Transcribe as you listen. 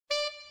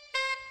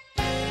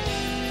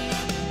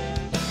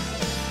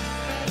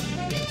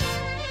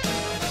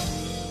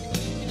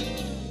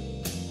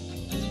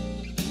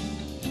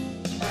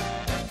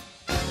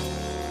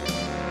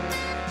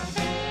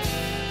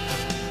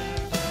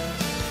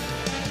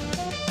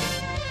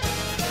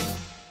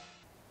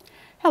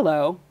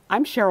Hello,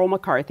 I'm Sheryl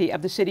McCarthy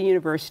of the City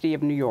University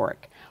of New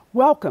York.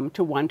 Welcome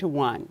to One to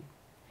One.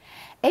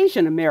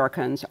 Asian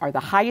Americans are the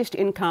highest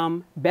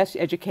income, best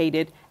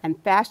educated,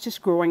 and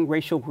fastest growing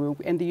racial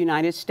group in the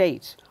United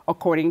States,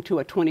 according to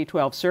a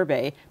 2012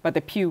 survey by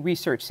the Pew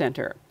Research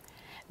Center.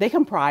 They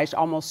comprised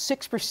almost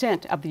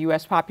 6% of the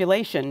U.S.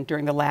 population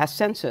during the last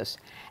census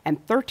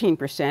and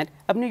 13%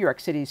 of New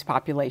York City's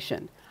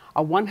population,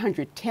 a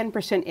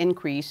 110%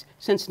 increase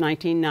since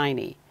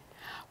 1990.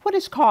 What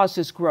has caused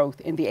this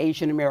growth in the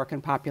Asian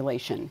American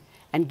population?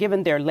 And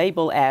given their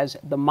label as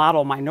the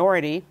model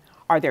minority,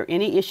 are there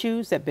any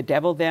issues that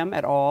bedevil them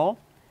at all?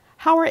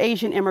 How are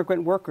Asian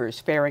immigrant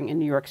workers faring in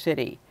New York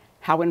City?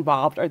 How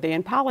involved are they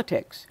in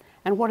politics?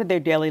 And what are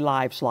their daily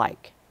lives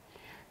like?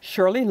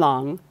 Shirley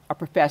Lung, a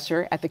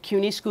professor at the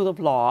CUNY School of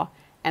Law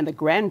and the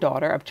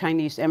granddaughter of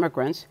Chinese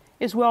immigrants,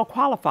 is well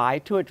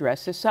qualified to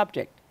address this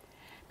subject.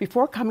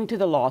 Before coming to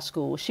the law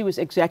school, she was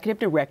executive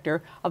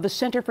director of the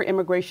Center for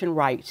Immigration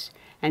Rights,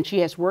 and she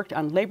has worked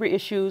on labor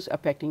issues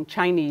affecting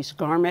Chinese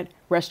garment,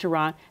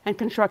 restaurant, and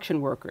construction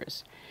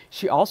workers.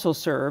 She also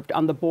served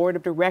on the board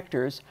of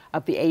directors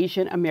of the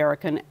Asian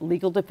American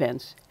Legal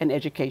Defense and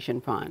Education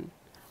Fund.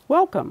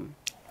 Welcome.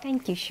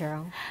 Thank you,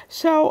 Sheryl.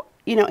 So,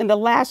 in the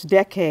last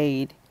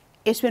decade,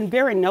 it's been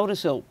very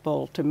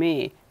noticeable to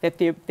me that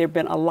there have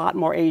been a lot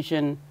more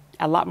Asian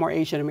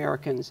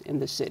Americans in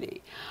the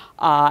city.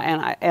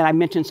 And I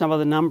mentioned some of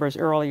the numbers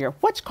earlier.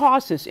 What's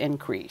caused this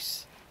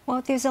increase?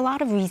 Well, there's a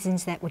lot of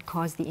reasons that would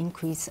cause the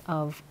increase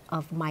of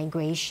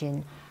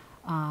migration.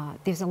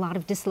 There's a lot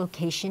of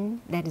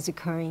dislocation that is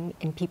occurring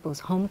in people's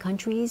home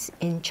countries,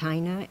 in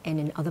China and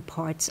in other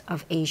parts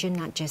of Asia,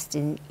 not just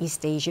in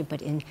East Asia,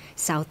 but in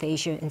South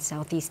Asia and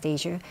Southeast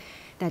Asia.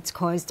 That's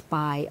caused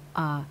by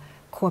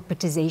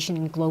corporatization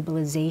and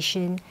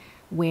globalization,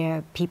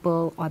 where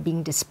people are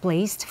being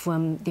displaced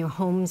from their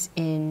homes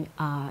in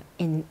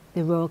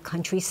the rural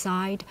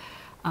countryside,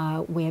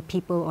 where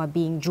people are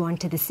being drawn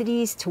to the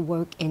cities to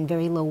work in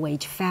very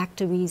low-wage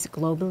factories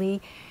globally.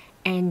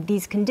 And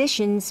these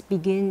conditions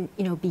begin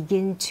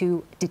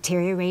to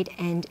deteriorate,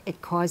 and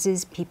it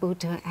causes people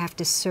to have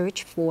to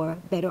search for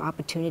better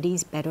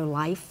opportunities, better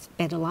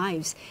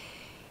lives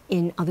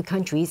in other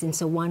countries. And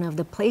so one of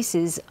the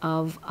places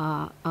of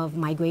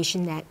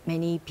migration that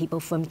many people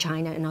from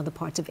China and other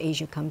parts of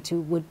Asia come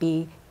to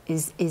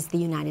is the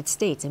United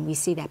States, and we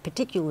see that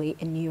particularly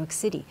in New York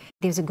City.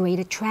 There's a great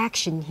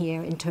attraction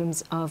here in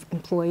terms of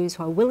employers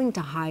who are willing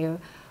to hire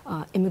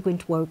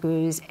immigrant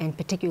workers, and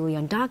particularly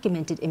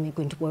undocumented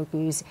immigrant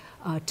workers,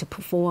 to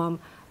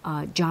perform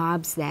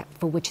jobs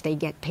for which they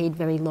get paid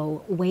very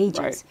low wages.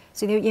 Right.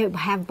 So there you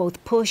have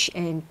both push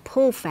and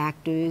pull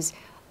factors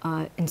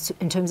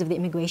in terms of the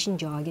immigration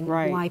jargon,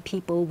 right, why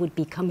people would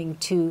be coming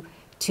to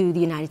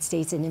the United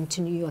States and into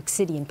New York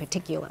City in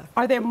particular.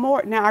 Are there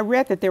more? Now, I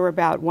read that there were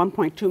about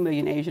 1.2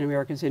 million Asian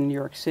Americans in New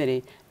York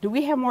City. Do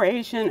we have more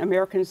Asian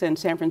Americans than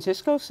San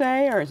Francisco,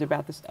 say, or is it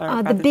about this?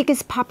 The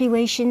biggest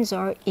populations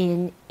are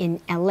in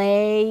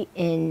LA,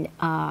 in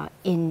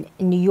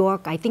New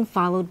York, I think,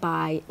 followed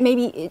by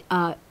maybe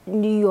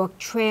New York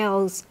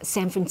trails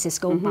San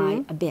Francisco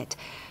by a bit.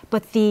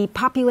 But the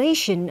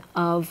population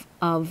of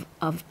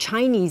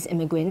Chinese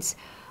immigrants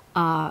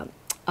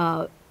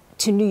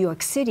to New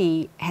York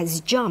City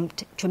has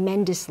jumped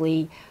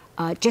tremendously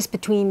just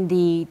between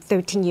the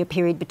 13-year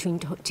period between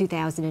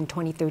 2000 and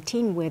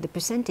 2013, where the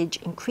percentage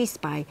increased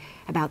by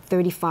about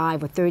 35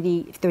 to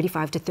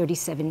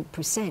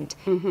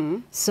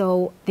 37%.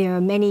 So there are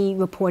many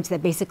reports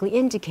that basically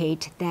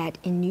indicate that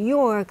in New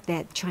York,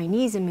 that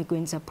Chinese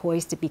immigrants are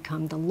poised to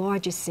become the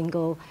largest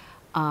single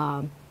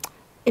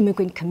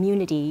immigrant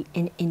community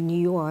in New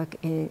York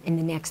in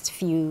the next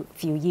few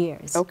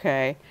years.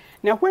 Okay.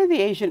 Now, where are the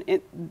Asian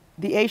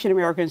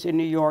Americans in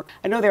New York?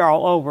 I know they're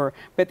all over,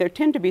 but there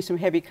tend to be some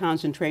heavy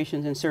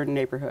concentrations in certain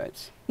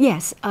neighborhoods.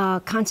 Yes,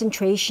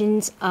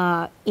 concentrations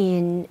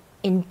in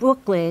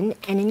Brooklyn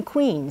and in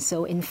Queens.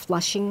 So in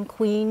Flushing,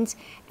 Queens,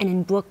 and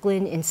in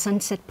Brooklyn, in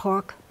Sunset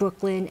Park,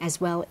 Brooklyn, as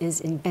well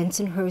as in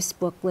Bensonhurst,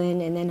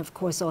 Brooklyn, and then of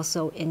course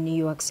also in New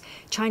York's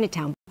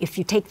Chinatown. If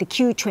you take the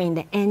Q train,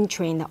 the N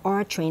train, the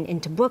R train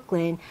into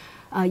Brooklyn,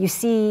 you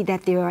see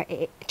that there are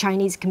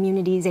Chinese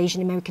communities,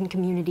 Asian American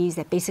communities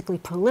that basically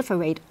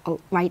proliferate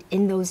right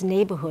in those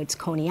neighborhoods: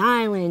 Coney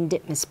Island,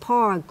 Ditmas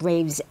Park,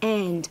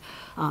 Gravesend,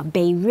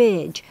 Bay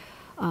Ridge.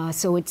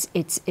 So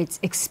it's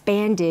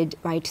expanded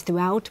right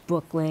throughout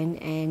Brooklyn,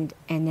 and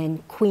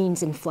then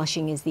Queens and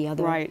Flushing is the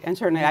other. Right, and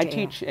certainly I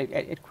teach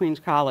at Queens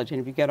College, and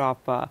if you get off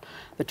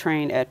the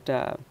train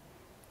at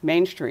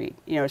Main Street,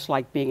 it's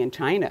like being in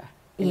China.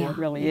 It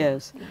really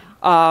is.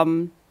 Yeah.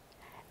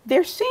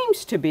 There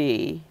seems to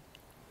be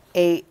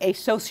a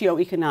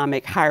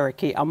socioeconomic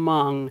hierarchy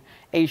among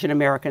Asian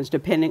Americans,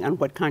 depending on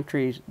what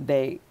countries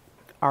they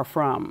are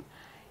from.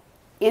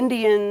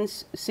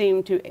 Indians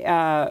seem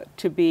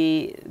to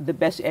be the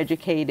best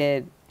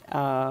educated,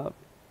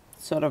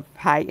 sort of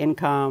high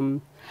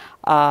income.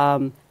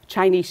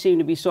 Chinese seem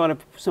to be sort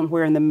of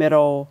somewhere in the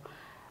middle.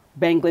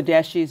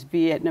 Bangladeshis,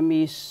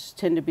 Vietnamese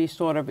tend to be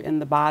sort of in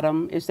the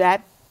bottom. Is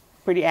that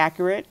pretty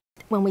accurate?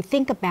 when we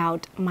think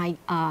about my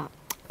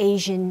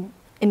Asian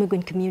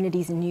immigrant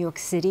communities in New York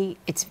City,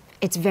 it's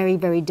very,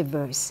 very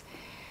diverse.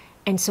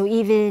 And so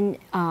even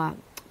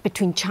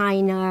between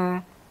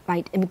China,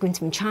 right, immigrants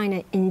from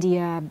China,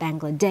 India,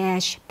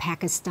 Bangladesh,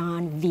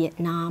 Pakistan,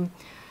 Vietnam,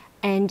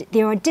 and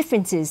there are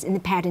differences in the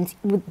patterns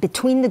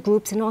between the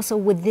groups and also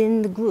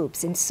within the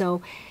groups. And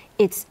so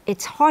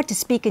it's hard to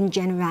speak in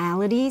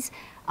generalities.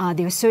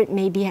 There are certain,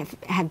 maybe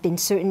have been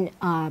certain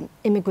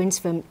immigrants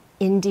from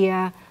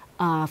India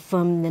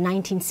from the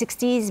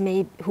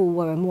 1960s who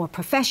were more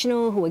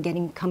professional, who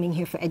were coming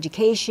here for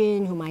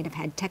education, who might have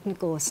had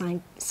technical or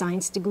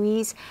science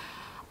degrees.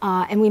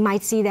 And we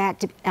might see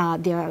that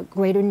there are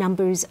greater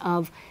numbers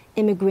of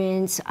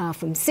immigrants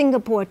from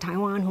Singapore,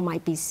 Taiwan, who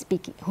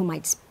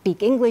might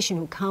speak English and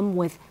who come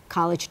with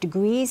college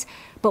degrees.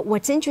 But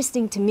what's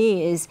interesting to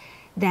me is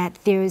that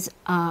there's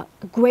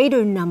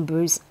greater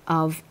numbers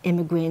of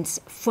immigrants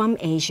from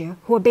Asia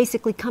who are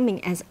basically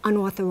coming as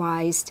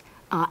unauthorized,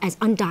 as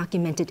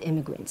undocumented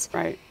immigrants.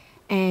 Right.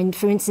 And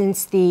for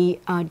instance, the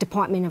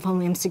Department of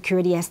Homeland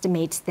Security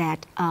estimates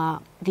that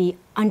the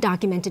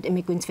undocumented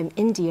immigrants from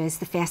India is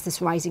the fastest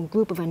rising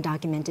group of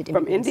undocumented immigrants.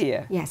 From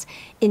India? Yes.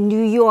 In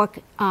New York,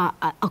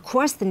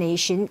 across the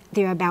nation,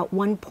 there are about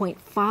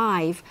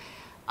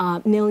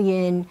 1.5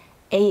 million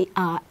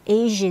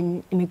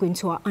Asian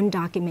immigrants who are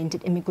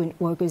undocumented immigrant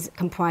workers,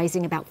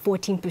 comprising about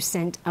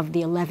 14% of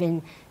the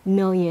 11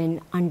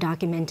 million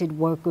undocumented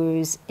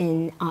workers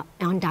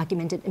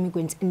undocumented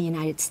immigrants in the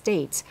United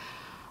States.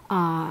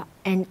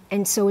 And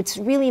so it's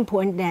really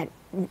important that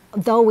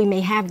though we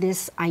may have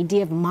this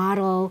idea of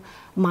model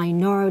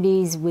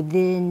minorities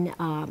within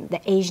the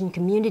Asian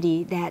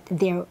community, that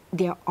there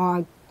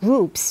are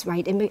groups,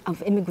 right,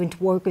 of immigrant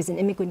workers and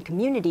immigrant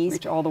communities.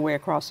 Reach all the way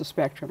across the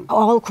spectrum.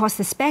 All across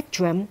the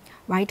spectrum,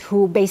 right,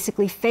 who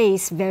basically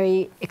face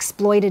very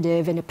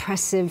exploitative and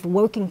oppressive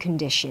working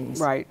conditions,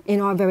 right, in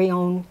our very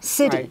own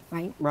city, right?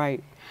 Right.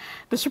 Right.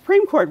 The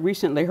Supreme Court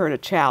recently heard a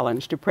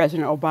challenge to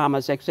President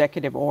Obama's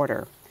executive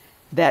order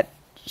that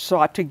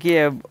sought to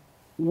give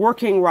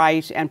working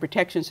rights and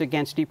protections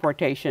against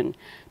deportation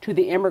to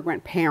the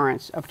immigrant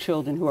parents of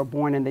children who are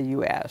born in the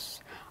U.S.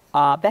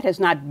 That has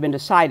not been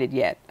decided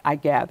yet, I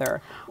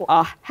gather.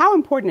 How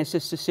important is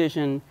this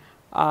decision,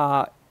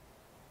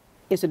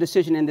 is a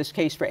decision in this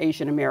case for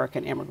Asian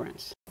American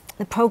immigrants?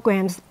 The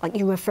programs, like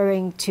you're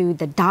referring to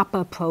the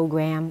DAPA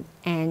program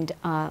and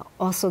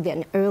also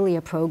an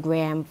earlier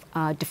program,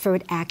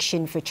 Deferred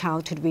Action for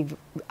Childhood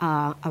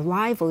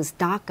Arrivals,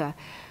 DACA,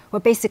 were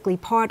basically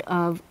part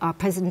of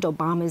President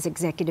Obama's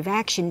executive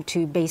action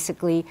to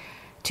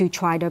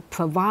try to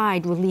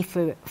provide relief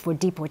for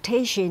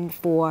deportation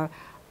for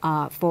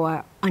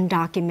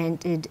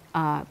undocumented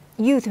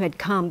youth who had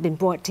been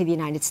brought to the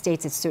United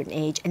States at a certain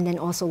age, and then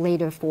also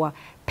later for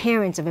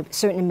parents of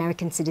certain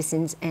American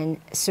citizens and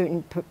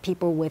certain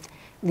people with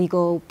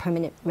legal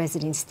permanent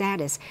resident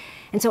status.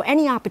 And so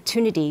any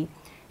opportunity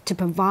to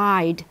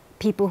provide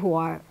people who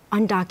are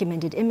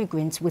undocumented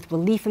immigrants with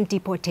relief from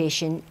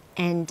deportation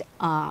and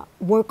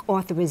work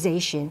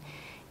authorization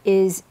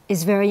is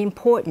very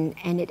important,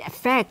 and it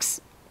affects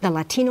the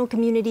Latino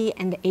community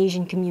and the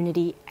Asian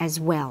community as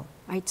well,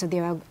 right? So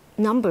there are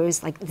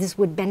numbers, like this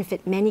would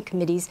benefit many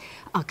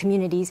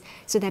communities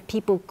so that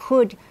people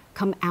could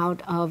come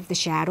out of the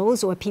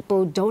shadows, or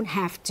people don't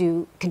have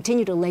to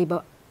continue to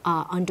labor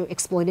under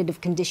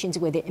exploitative conditions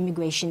where their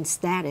immigration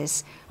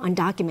status,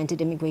 undocumented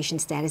immigration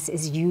status,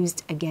 is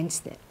used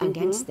against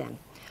them.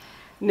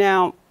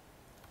 Now,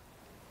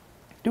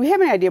 do we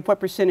have any idea of what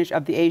percentage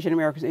of the Asian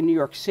Americans in New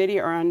York City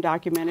are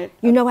undocumented?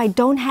 You know, I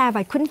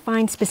couldn't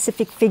find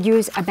specific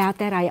figures about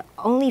that. I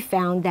only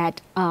found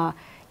that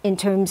in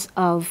terms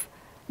of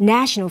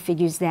national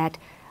figures that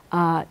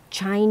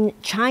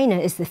China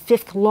is the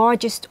 5th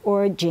largest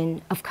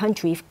origin of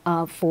country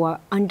for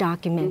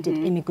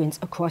undocumented immigrants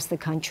across the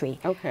country.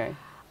 Okay.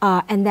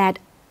 And that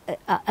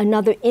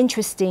another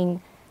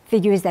interesting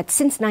figure is that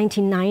since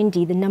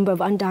 1990, the number of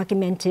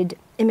undocumented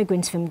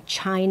immigrants from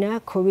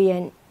China, Korea,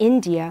 and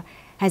India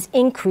has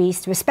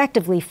increased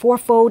respectively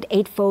 4-fold,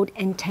 8-fold,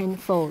 and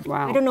 10-fold.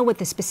 Wow. I don't know what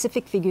the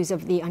specific figures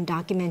of the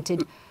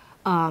undocumented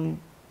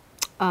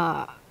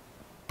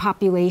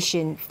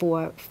population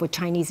for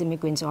Chinese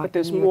immigrants are. But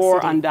there's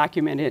more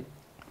undocumented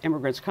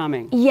immigrants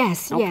coming.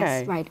 Yes, okay.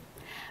 Yes, right.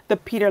 The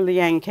Peter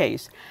Liang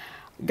case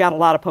got a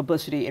lot of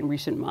publicity in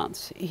recent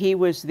months. He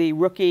was the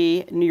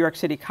rookie New York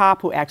City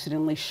cop who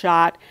accidentally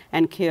shot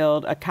and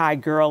killed a Kai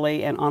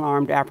Gurley, an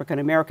unarmed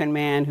African-American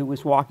man who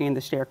was walking in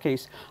the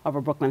staircase of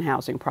a Brooklyn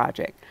housing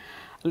project.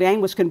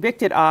 Liang was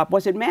convicted of,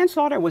 was it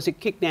manslaughter or was it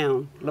kicked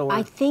down lower?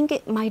 I think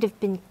it might have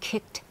been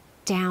kicked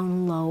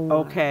down lower.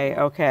 Okay,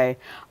 okay.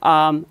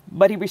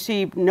 But he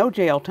received no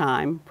jail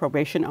time,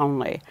 probation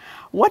only.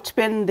 What's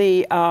been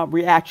the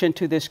reaction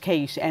to this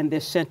case and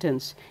this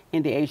sentence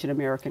in the Asian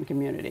American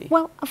community?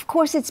 Well, of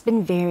course it's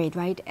been varied,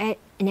 right?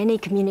 In any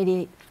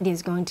community,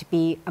 there's going to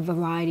be a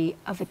variety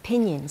of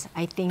opinions.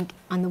 I think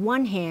on the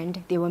one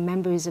hand, there were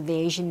members of the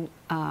Asian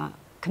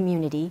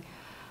community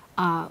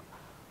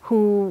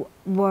who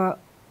were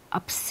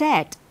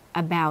upset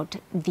about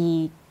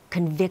the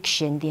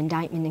conviction, the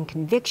indictment and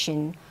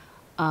conviction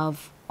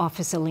of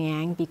Officer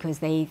Liang, because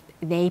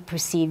they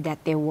perceived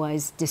that there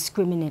was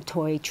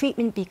discriminatory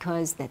treatment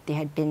because that there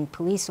had been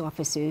police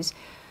officers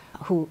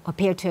who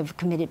appeared to have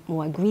committed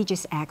more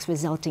egregious acts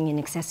resulting in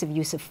excessive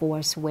use of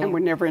force. And were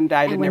never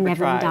indicted, or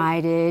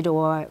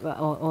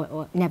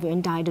never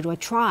indicted or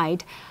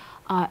tried.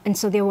 And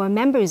so there were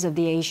members of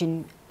the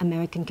Asian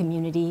American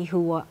community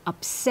who were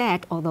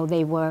upset, although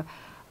they were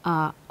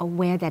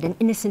aware that an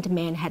innocent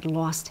man had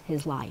lost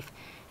his life.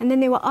 And then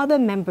there were other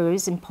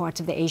members in parts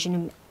of the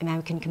Asian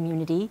American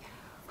community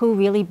who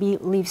really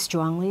believed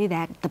strongly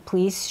that the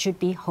police should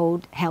be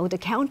held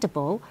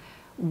accountable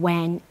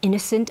when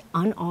innocent,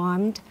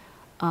 unarmed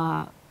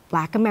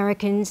Black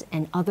Americans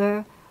and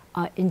other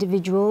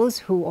individuals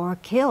who are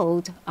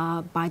killed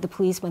by the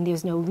police when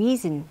there's no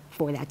reason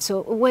for that. So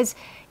it was,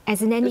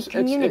 as in any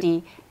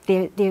community,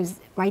 there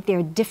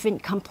are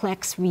different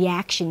complex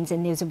reactions,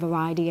 and there's a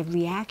variety of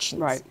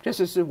reactions. Right,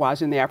 just as it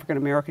was in the African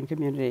American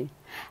community.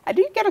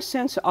 Do you get a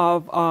sense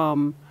of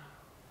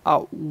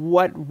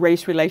what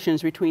race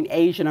relations between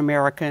Asian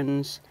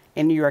Americans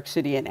in New York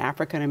City and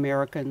African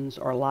Americans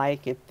are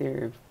like, if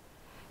they're...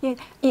 Yeah,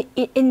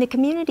 in the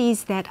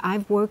communities that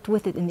I've worked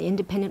with, in the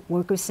independent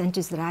worker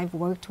centers that I've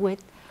worked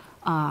with,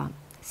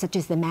 such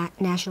as the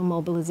National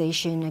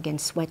Mobilization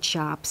Against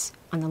Sweatshops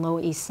on the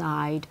Lower East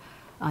Side,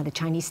 the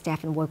Chinese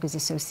Staff and Workers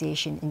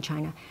Association in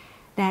China,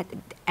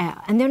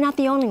 and they're not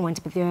the only ones,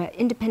 but there are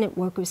independent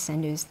worker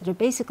centers that are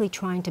basically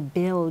trying to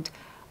build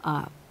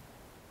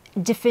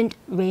different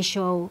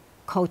racial,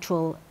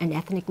 cultural, and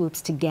ethnic groups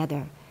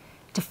together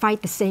to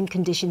fight the same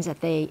conditions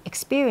that they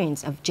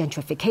experience of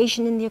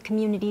gentrification in their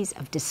communities,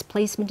 of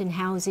displacement in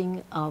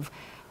housing, of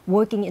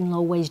working in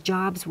low-wage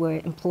jobs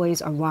where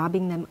employers are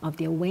robbing them of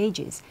their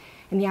wages.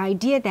 And the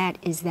idea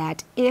is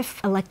that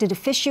if elected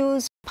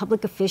officials,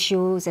 public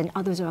officials, and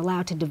others are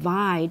allowed to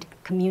divide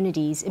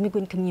communities,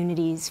 immigrant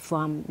communities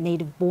from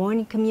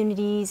native-born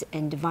communities,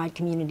 and divide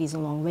communities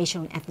along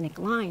racial and ethnic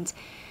lines,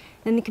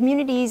 then the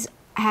communities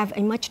have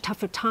a much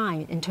tougher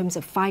time in terms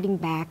of fighting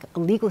back a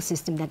legal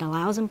system that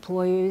allows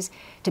employers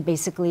to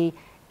basically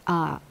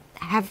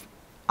have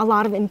a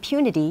lot of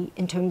impunity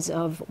in terms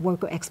of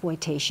worker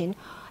exploitation.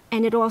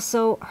 And it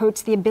also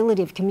hurts the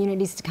ability of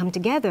communities to come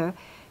together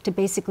to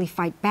basically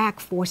fight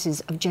back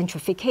forces of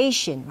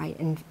gentrification, right?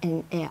 And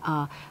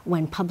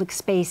when public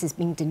space is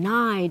being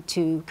denied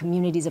to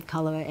communities of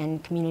color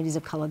and communities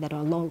of color that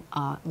are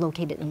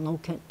located in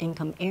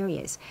low-income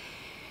areas.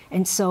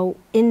 And so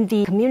in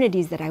the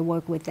communities that I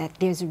work with, that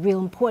there's a real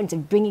importance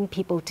of bringing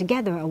people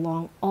together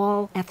along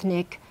all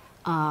ethnic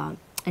and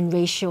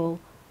racial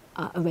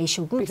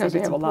groups. Because they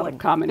have a lot of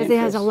common interests. Because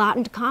it has a lot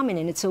in common,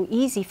 and it's so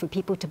easy for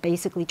people to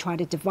basically try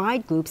to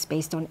divide groups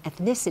based on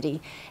ethnicity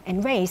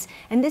and race.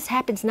 And this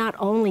happens not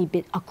only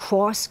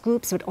across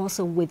groups, but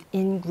also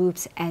within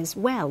groups as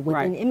well,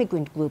 within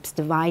immigrant groups,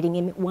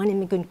 dividing one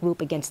immigrant group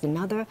against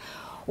another,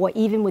 or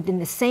even within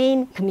the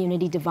same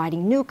community,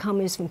 dividing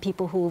newcomers from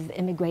people who've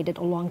immigrated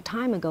a long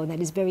time ago. That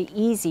is very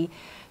easy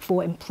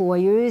for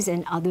employers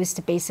and others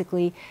to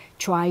basically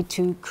try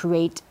to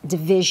create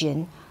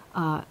division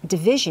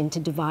to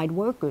divide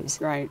workers,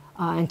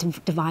 and to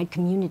divide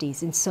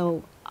communities. And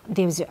so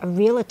there's a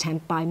real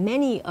attempt by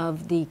many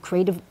of the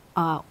creative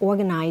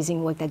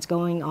organizing work that's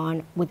going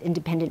on with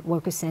independent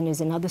worker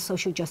centers and other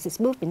social justice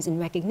movements in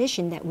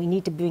recognition that we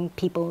need to bring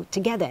people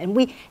together. And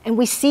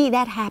we see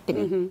that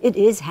happening. Mm-hmm. It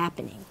is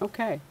happening.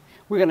 Okay.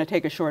 We're going to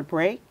take a short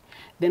break.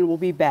 Then we'll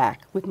be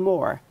back with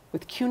more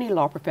with CUNY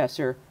Law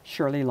Professor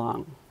Shirley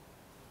Lung.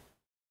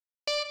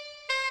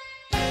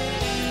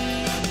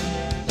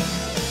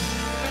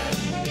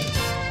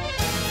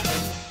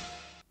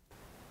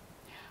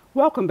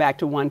 Welcome back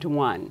to One to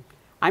One.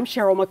 I'm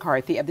Sheryl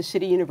McCarthy of the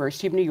City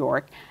University of New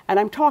York, and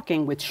I'm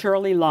talking with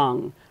Shirley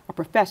Lung, a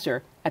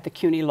professor at the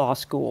CUNY Law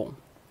School.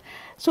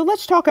 So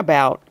let's talk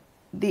about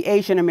the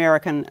Asian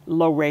American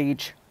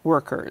low-wage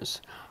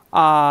workers.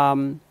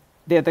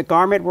 They're the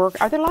garment work.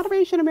 Are there a lot of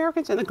Asian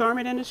Americans in the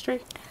garment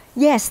industry?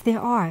 Yes, there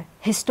are.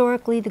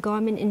 Historically, the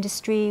garment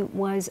industry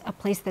was a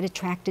place that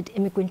attracted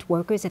immigrant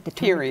workers at the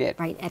turn.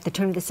 At the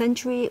turn of the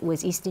century. It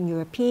was Eastern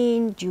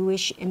European,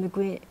 Jewish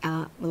immigrant,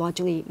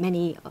 largely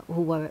many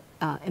who were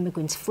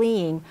immigrants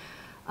fleeing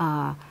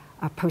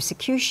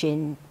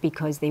persecution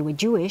because they were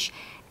Jewish.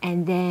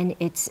 And then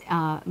it's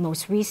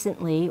most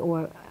recently,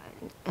 or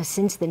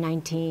since the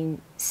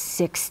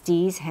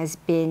 1960s, has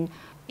been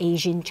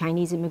Asian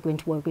Chinese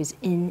immigrant workers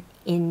in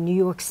New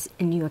York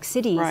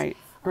City's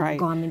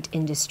garment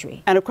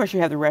industry. And of course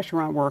you have the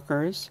restaurant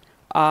workers,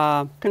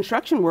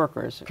 construction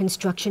workers.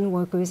 Construction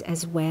workers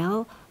as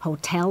well,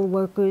 hotel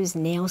workers,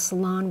 nail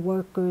salon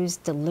workers,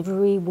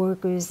 delivery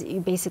workers. You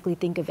basically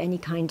think of any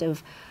kind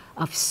of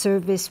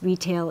service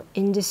retail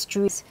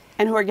industries.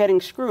 And who are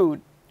getting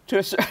screwed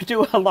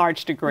to a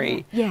large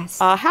degree. Yes.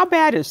 How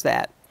bad is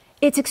that?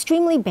 It's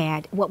extremely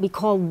bad. What we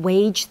call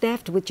wage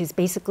theft, which is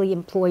basically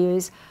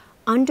employers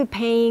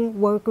underpaying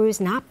workers,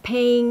 not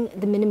paying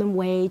the minimum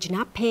wage,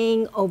 not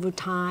paying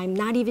overtime,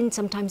 not even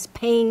sometimes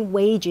paying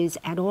wages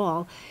at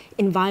all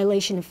in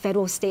violation of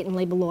federal, state, and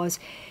labor laws.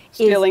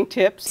 Stealing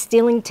tips.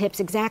 Stealing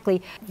tips,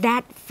 exactly.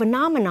 That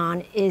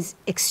phenomenon is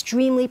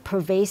extremely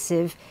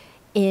pervasive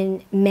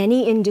in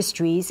many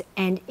industries,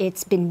 and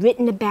it's been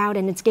written about,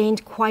 and it's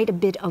gained quite a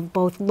bit of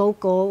both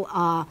local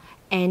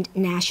and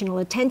national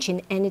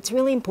attention. And it's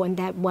really important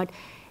that what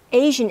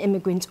Asian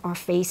immigrants are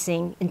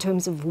facing in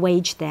terms of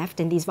wage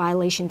theft and these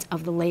violations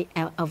of the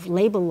of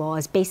labor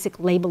laws, basic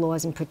labor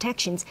laws and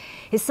protections,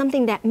 is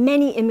something that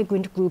many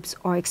immigrant groups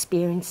are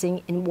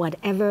experiencing in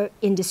whatever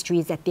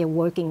industries that they're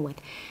working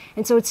with.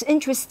 And so it's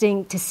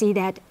interesting to see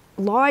that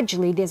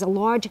largely there's a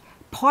large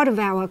part of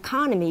our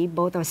economy,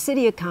 both our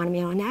city economy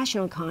and our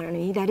national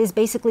economy, that is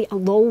basically a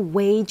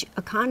low-wage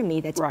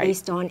economy that's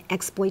based on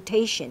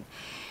exploitation.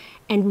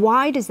 And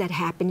why does that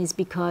happen is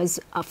because,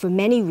 for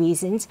many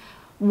reasons,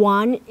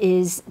 one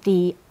is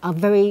a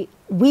very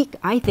weak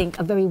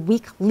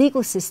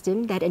legal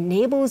system that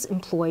enables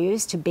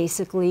employers to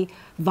basically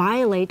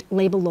violate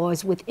labor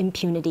laws with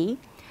impunity.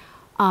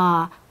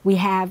 We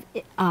have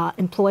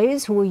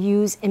employers who will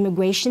use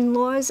immigration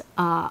laws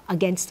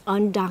against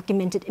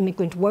undocumented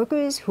immigrant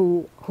workers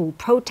who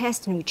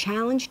protest and who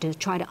challenge to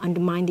try to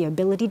undermine their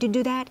ability to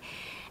do that,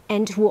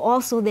 and who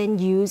also then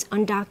use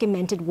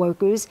undocumented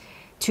workers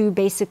to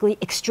basically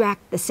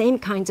extract the same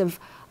kinds of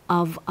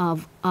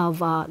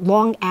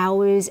long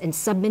hours and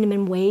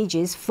sub-minimum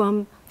wages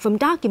from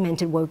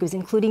documented workers,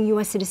 including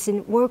U.S.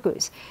 citizen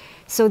workers.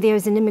 So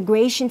there's an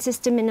immigration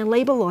system and a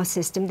labor law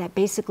system that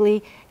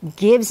basically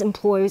gives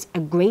employers a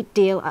great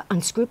deal,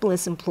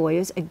 unscrupulous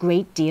employers, a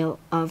great deal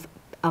of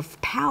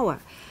power.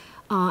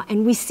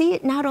 And we see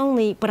it not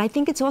only, but I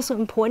think it's also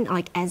important,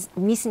 like as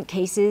recent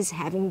cases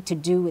having to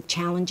do with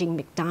challenging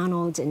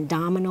McDonald's and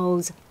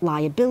Domino's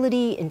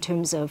liability in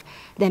terms of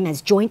them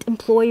as joint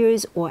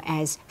employers or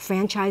as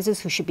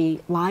franchisors who should be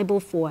liable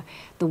for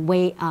the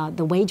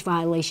wage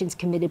violations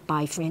committed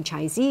by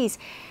franchisees,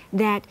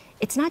 that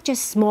it's not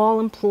just small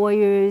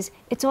employers,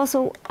 it's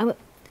also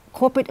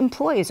corporate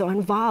employers are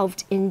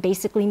involved in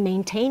basically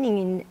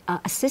maintaining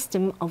a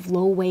system of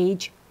low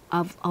wages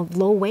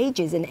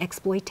and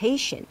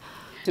exploitation.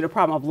 To the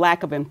problem of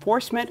lack of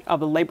enforcement of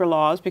the labor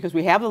laws, because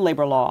we have the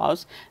labor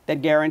laws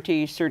that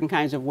guarantee certain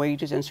kinds of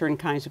wages and certain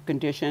kinds of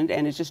conditions,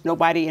 and it's just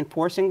nobody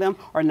enforcing them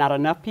or not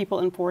enough people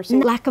enforcing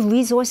them. Lack of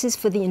resources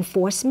for the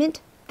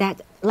enforcement,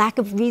 that lack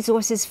of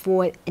resources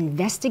for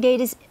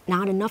investigators,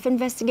 not enough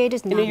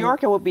investigators. In New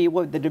York, it would be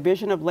what, the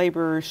Division of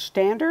Labor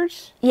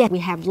Standards? Yeah, we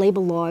have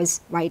labor laws,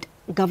 right,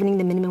 governing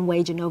the minimum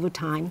wage and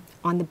overtime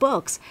on the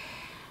books.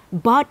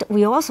 But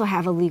we also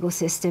have a legal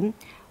system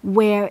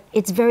where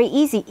it's very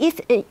easy,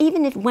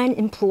 even if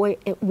when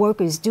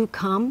workers do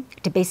come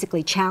to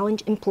basically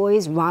challenge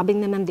employers,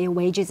 robbing them of their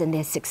wages, and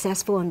they're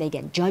successful and they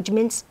get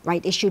judgments,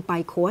 right, issued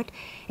by court,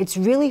 it's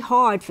really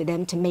hard for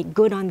them to make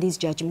good on these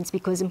judgments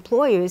because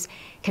employers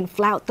can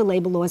flout the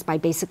labor laws by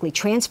basically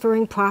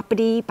transferring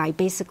property, by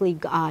basically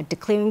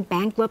declaring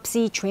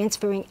bankruptcy,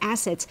 transferring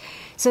assets,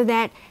 so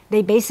that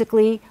they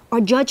basically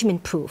are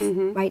judgment-proof,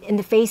 right, in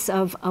the face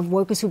of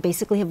workers who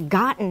basically have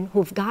gotten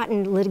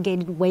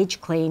litigated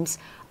wage claims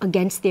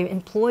against their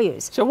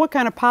employers. So what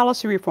kind of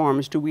policy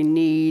reforms do we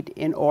need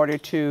in order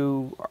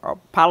to,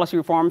 policy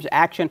reforms,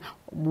 action,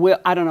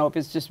 I don't know if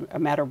it's just a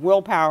matter of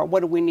willpower, what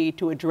do we need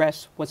to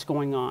address what's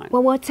going on?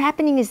 Well, what's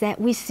happening is that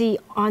we see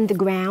on the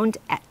ground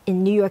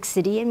in New York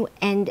City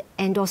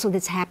and also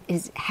this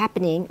is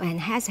happening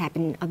and has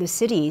happened in other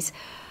cities,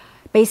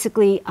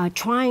 basically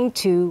trying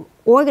to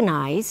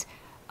organize,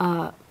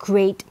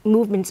 create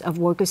movements of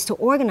workers to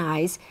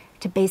organize,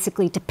 to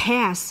basically to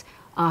pass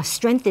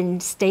strengthen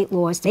state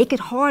laws, make it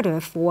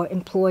harder for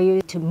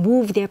employers to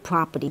move their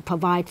property,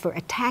 provide for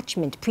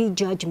attachment,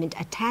 prejudgment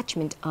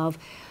attachment of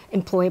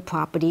employer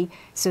property,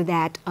 so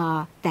that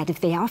that if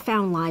they are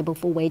found liable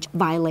for wage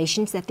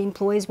violations, that the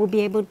employers will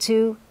be able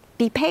to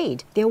be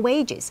paid their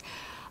wages.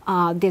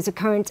 There's a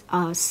current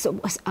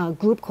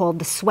group called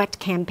the Sweat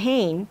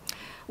Campaign,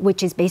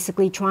 which is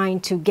basically trying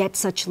to get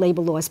such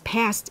labor laws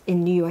passed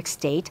in New York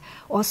State.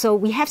 Also,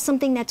 we have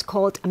something that's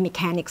called a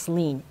mechanics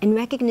lien, in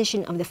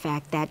recognition of the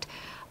fact that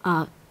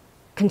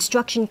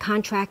construction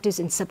contractors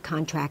and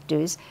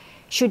subcontractors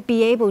should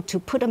be able to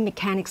put a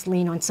mechanics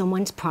lien on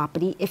someone's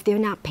property if they're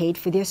not paid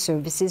for their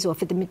services or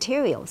for the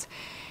materials.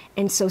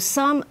 And so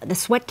the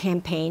Sweat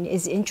Campaign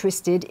is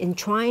interested in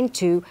trying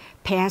to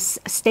pass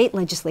state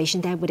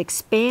legislation that would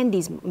expand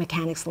these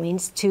mechanics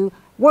liens to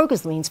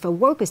workers' liens, for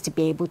workers to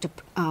be able to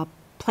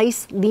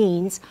place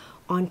liens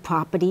on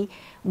property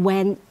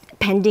when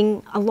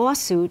pending a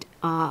lawsuit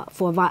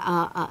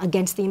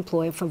against the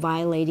employer for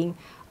violating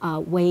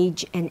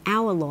wage and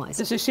hour laws.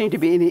 Does there seem to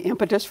be any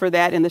impetus for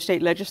that in the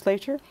state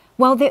legislature?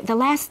 Well, the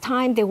last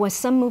time there was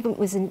some movement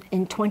was in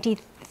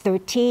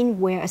 2013,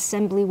 where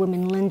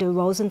Assemblywoman Linda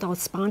Rosenthal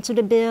sponsored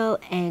a bill,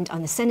 and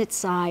on the Senate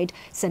side,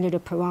 Senator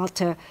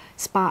Peralta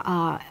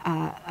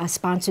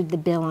sponsored the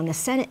bill on the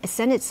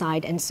Senate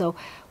side. And so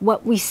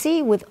what we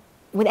see with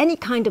with any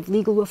kind of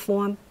legal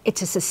reform,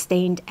 it's a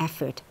sustained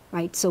effort,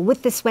 right? So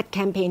with the Sweat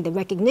campaign, the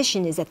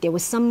recognition is that there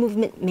was some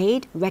movement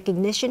made,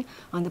 recognition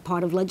on the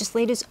part of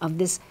legislators of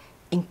this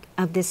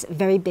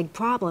very big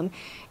problem.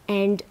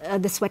 And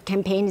the Sweat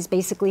campaign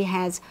basically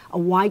has a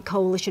wide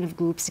coalition of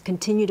groups to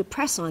continue to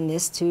press on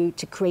this, to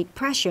create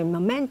pressure and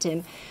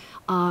momentum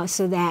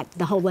so that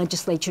the whole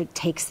legislature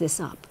takes this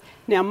up.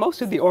 Now,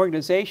 most of the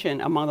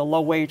organization among the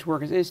low-wage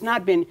workers, it's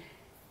not been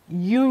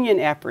union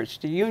efforts.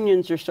 The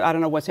unions are, I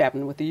don't know what's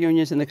happened with the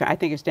unions, I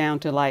think it's down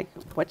to like,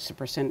 what's the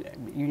percent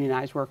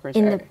unionized workers?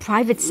 In the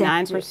private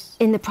sector, 9%?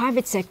 In the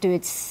private sector,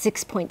 it's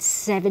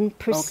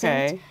 6.7%.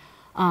 Okay.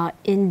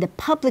 In the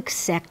public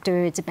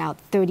sector, it's about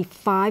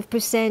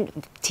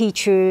 35%,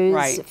 teachers,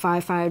 right.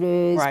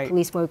 firefighters, right.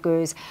 police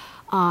workers.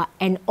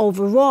 And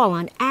overall,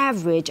 on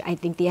average, I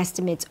think the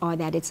estimates are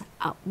that it's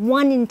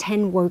 1 in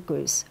 10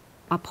 workers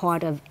are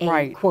part of a,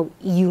 right. quote,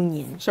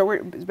 union. So,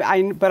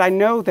 but I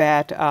know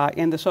that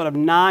in the sort of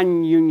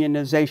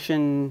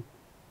non-unionization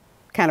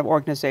kind of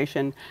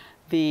organization,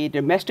 the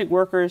domestic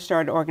workers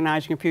started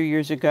organizing a few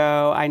years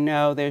ago. I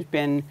know there's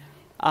been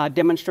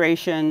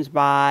demonstrations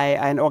by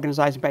and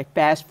organizing by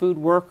fast food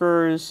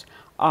workers,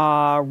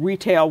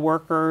 retail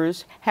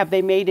workers. Have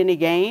they made any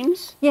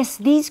gains? Yes,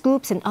 these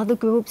groups and other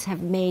groups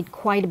have made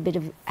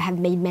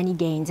many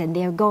gains, and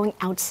they're going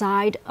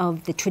outside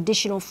of the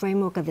traditional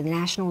framework of the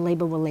National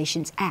Labor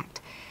Relations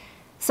Act.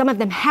 Some of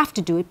them have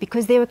to do it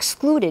because they're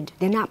excluded.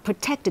 They're not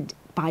protected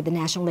by the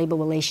National Labor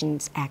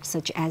Relations Act,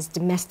 such as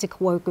domestic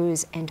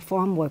workers and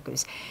farm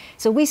workers.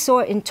 So we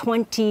saw in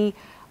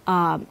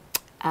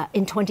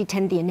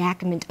 2010, the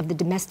enactment of the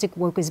Domestic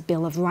Workers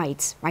Bill of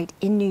Rights, right,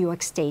 in New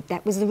York State.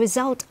 That was the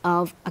result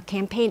of a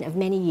campaign of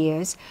many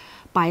years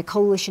by a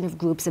coalition of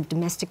groups of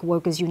Domestic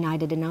Workers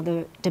United and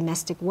other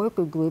domestic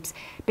worker groups,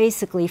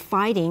 basically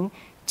fighting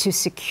to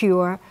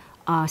secure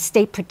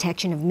state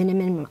protection of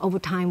minimum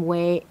overtime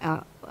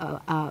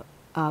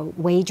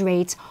wage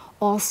rates,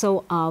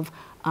 also of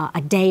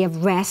a day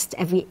of rest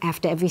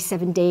after every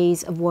 7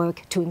 days of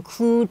work, to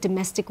include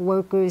domestic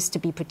workers to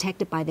be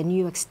protected by the New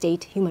York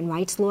State human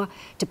rights law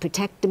to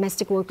protect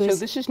domestic workers. So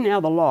this is now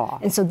the law.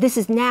 And so this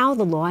is now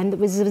the law, and it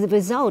was the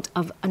result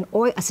of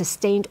a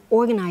sustained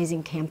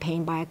organizing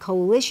campaign by a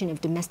coalition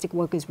of domestic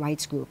workers'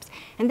 rights groups.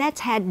 And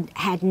that's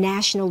had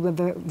national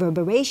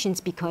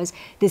reverberations because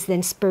this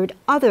then spurred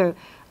other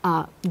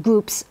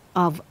groups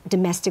of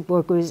domestic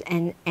workers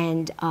and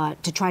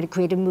to try to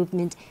create a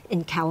movement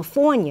in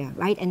California,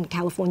 right? And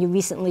California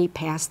recently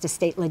passed a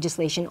state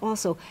legislation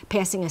also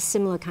passing a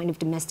similar kind of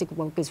domestic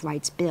workers'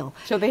 rights bill.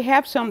 So they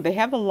have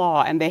the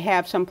law, and they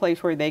have some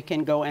place where they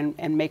can go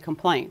and make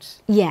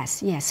complaints.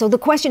 Yes, yes. So the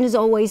question is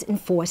always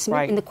enforcement,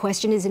 right. And the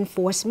question is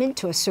enforcement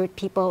to assert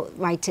people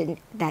right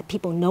that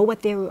people know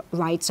what their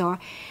rights are.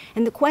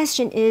 And the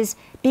question is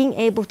being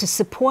able to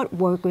support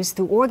workers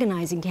through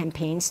organizing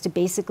campaigns to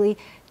basically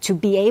to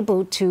be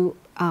able to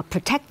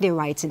protect their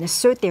rights and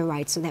assert their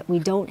rights so that we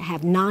don't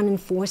have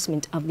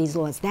non-enforcement of these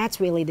laws. That's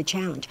really the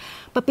challenge.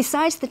 But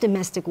besides the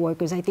domestic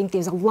workers, I think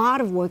there's a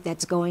lot of work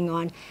that's going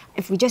on.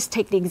 If we just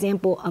take the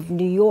example of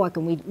New York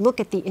and we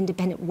look at the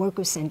independent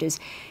worker centers,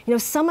 you know,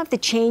 some of the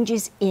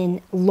changes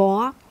in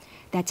law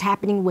that's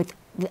happening with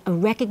a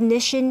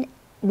recognition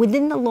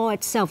within the law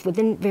itself,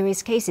 within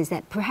various cases,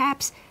 that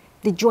perhaps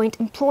the joint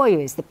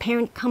employers, the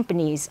parent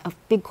companies of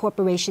big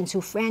corporations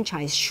who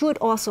franchise should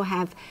also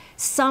have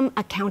some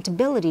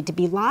accountability to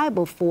be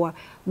liable for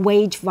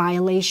wage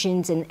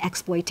violations and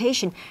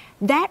exploitation.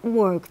 That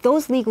work,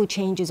 those legal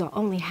changes are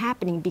only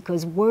happening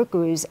because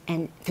workers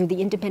and through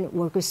the independent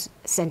workers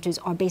centers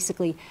are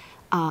basically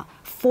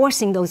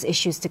forcing those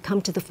issues to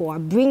come to the fore,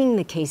 bringing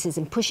the cases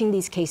and pushing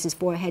these cases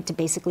forward to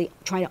basically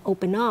try to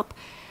open up,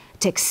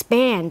 to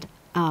expand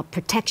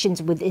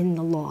protections within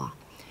the law.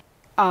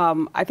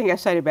 I think I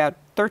cited about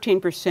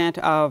 13%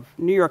 of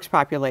New York's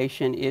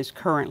population is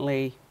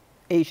currently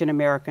Asian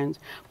Americans,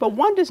 but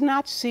one does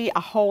not see a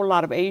whole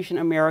lot of Asian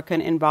American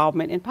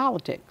involvement in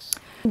politics.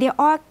 There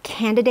are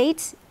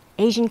candidates,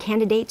 Asian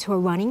candidates who are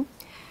running.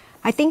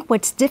 I think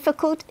what's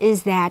difficult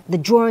is that the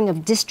drawing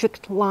of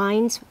district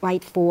lines,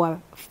 right, for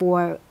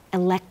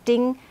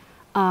electing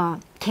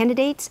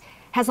candidates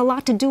has a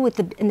lot to do with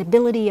the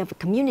inability of a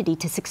community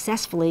to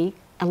successfully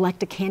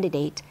elect a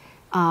candidate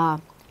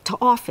to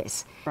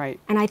office. Right.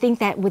 And I think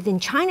that within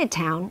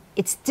Chinatown,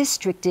 it's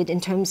districted in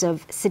terms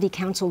of city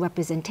council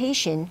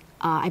representation,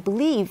 I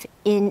believe,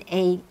 in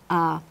a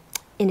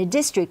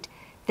district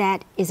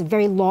that is a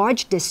very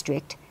large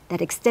district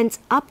that extends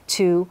up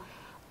to,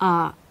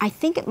 I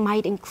think it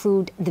might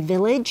include the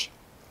village.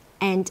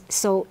 And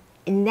so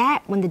in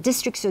that, when the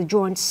districts are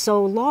drawn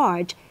so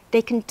large,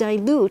 they can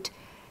dilute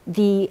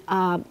the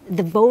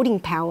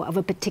voting power of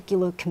a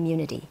particular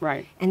community.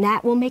 Right. And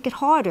that will make it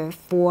harder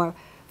for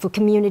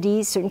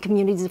communities, certain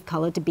communities of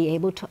color, to be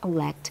able to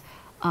elect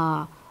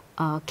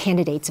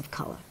candidates of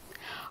color.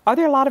 Are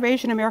there a lot of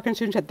Asian American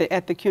students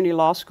at the CUNY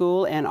Law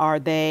School, and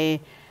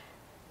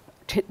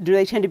do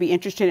they tend to be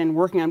interested in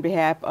working on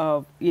behalf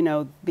of, you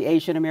know, the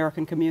Asian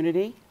American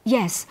community?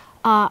 Yes.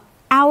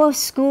 Our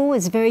school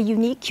is very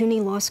unique.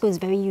 CUNY Law School is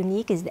very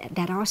unique. Is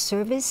that our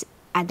service,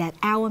 that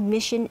our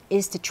mission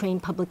is to train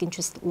public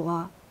interest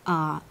law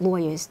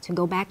lawyers to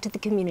go back to the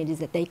communities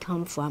that they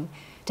come from,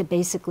 to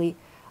basically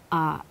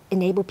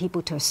enable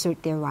people to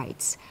assert their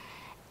rights.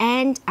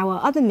 And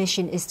our other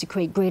mission is to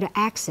create greater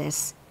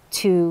access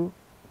to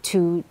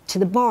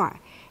the bar.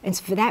 And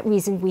so for that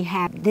reason, we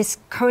have this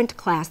current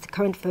class, the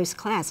current first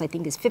class, I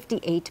think is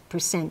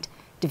 58%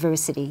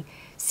 diversity,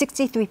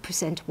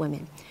 63%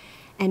 women.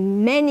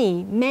 And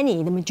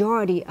the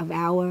majority of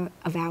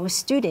our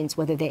students,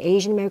 whether they're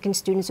Asian American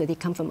students or they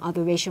come from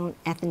other racial,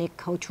 ethnic,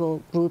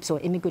 cultural groups or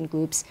immigrant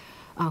groups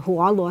who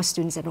are law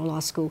students at our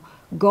law school,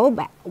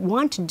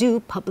 want to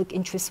do public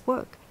interest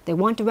work. They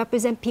want to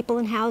represent people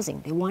in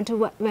housing. They want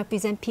to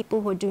represent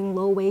people who are doing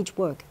low-wage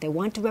work. They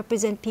want to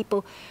represent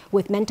people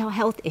with mental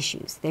health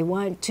issues. They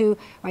want to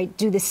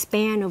do the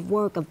span of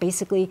work of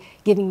basically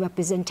giving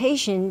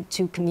representation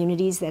to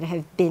communities that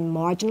have been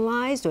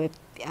marginalized, or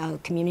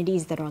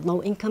communities that are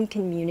low-income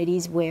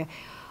communities where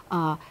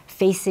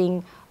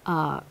facing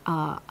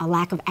a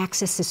lack of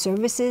access to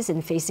services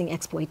and facing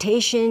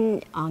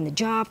exploitation on the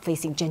job,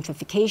 facing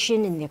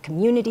gentrification in their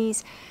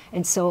communities.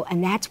 And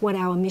that's what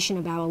our mission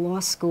of our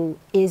law school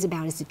is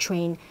about, is to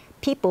train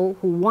people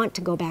who want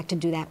to go back to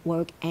do that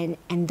work, and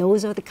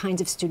those are the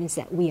kinds of students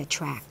that we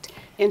attract.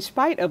 In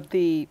spite of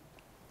the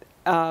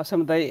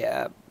some of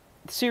the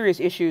serious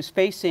issues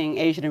facing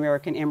Asian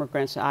American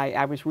immigrants,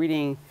 I was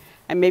reading,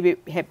 and maybe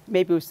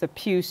it was the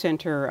Pew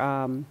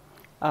Center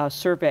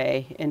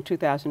survey in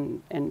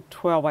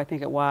 2012, I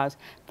think it was,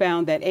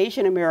 found that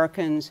Asian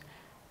Americans,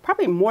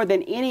 probably more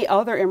than any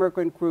other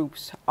immigrant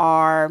groups,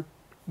 are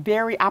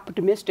very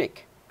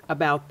optimistic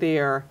about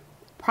their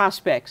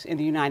prospects in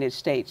the United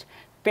States,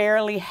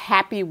 fairly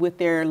happy with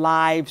their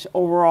lives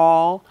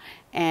overall,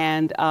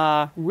 and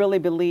really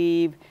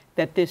believe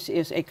that this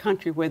is a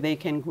country where they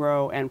can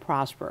grow and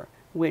prosper,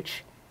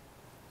 which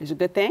is a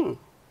good thing.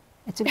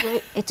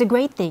 It's a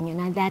great thing,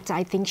 and that's,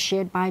 I think,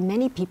 shared by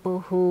many people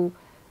who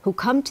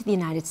come to the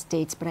United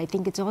States. But I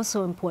think it's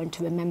also important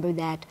to remember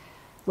that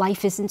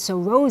life isn't so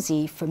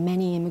rosy for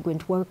many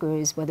immigrant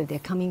workers, whether they're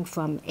coming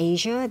from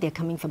Asia, they're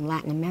coming from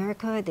Latin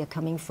America, they're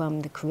coming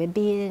from the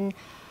Caribbean,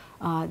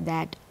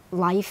 that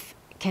life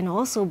can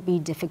also be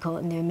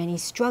difficult and there are many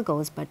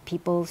struggles, but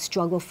people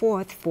struggle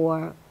forth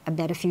for a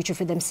better future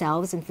for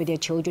themselves and for their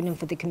children and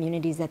for the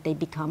communities that they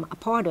become a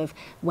part of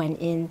when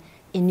in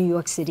New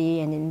York City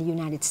and in the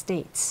United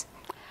States.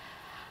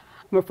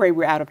 I'm afraid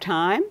we're out of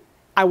time.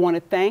 I want to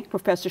thank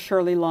Professor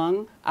Shirley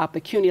Lung of the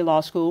CUNY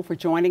Law School for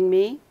joining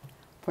me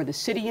for the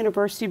City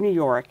University of New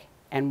York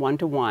and One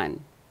to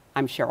One.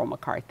 I'm Sheryl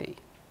McCarthy.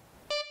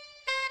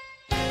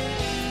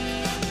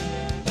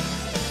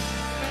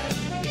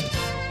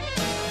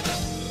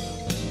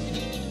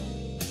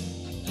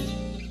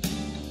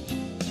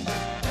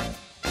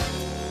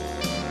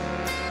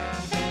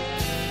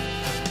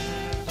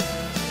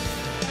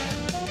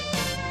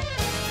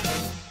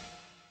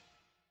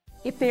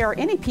 If there are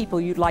any people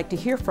you'd like to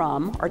hear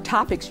from or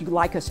topics you'd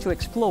like us to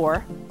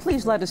explore,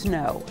 please let us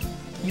know.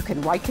 You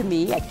can write to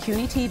me at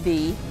CUNY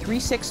TV,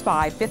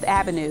 365 Fifth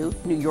Avenue,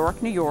 New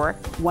York, New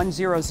York,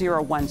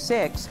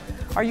 10016,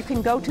 or you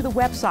can go to the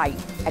website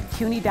at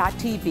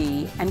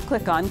cuny.tv and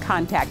click on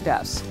Contact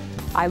Us.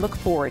 I look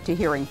forward to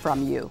hearing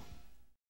from you.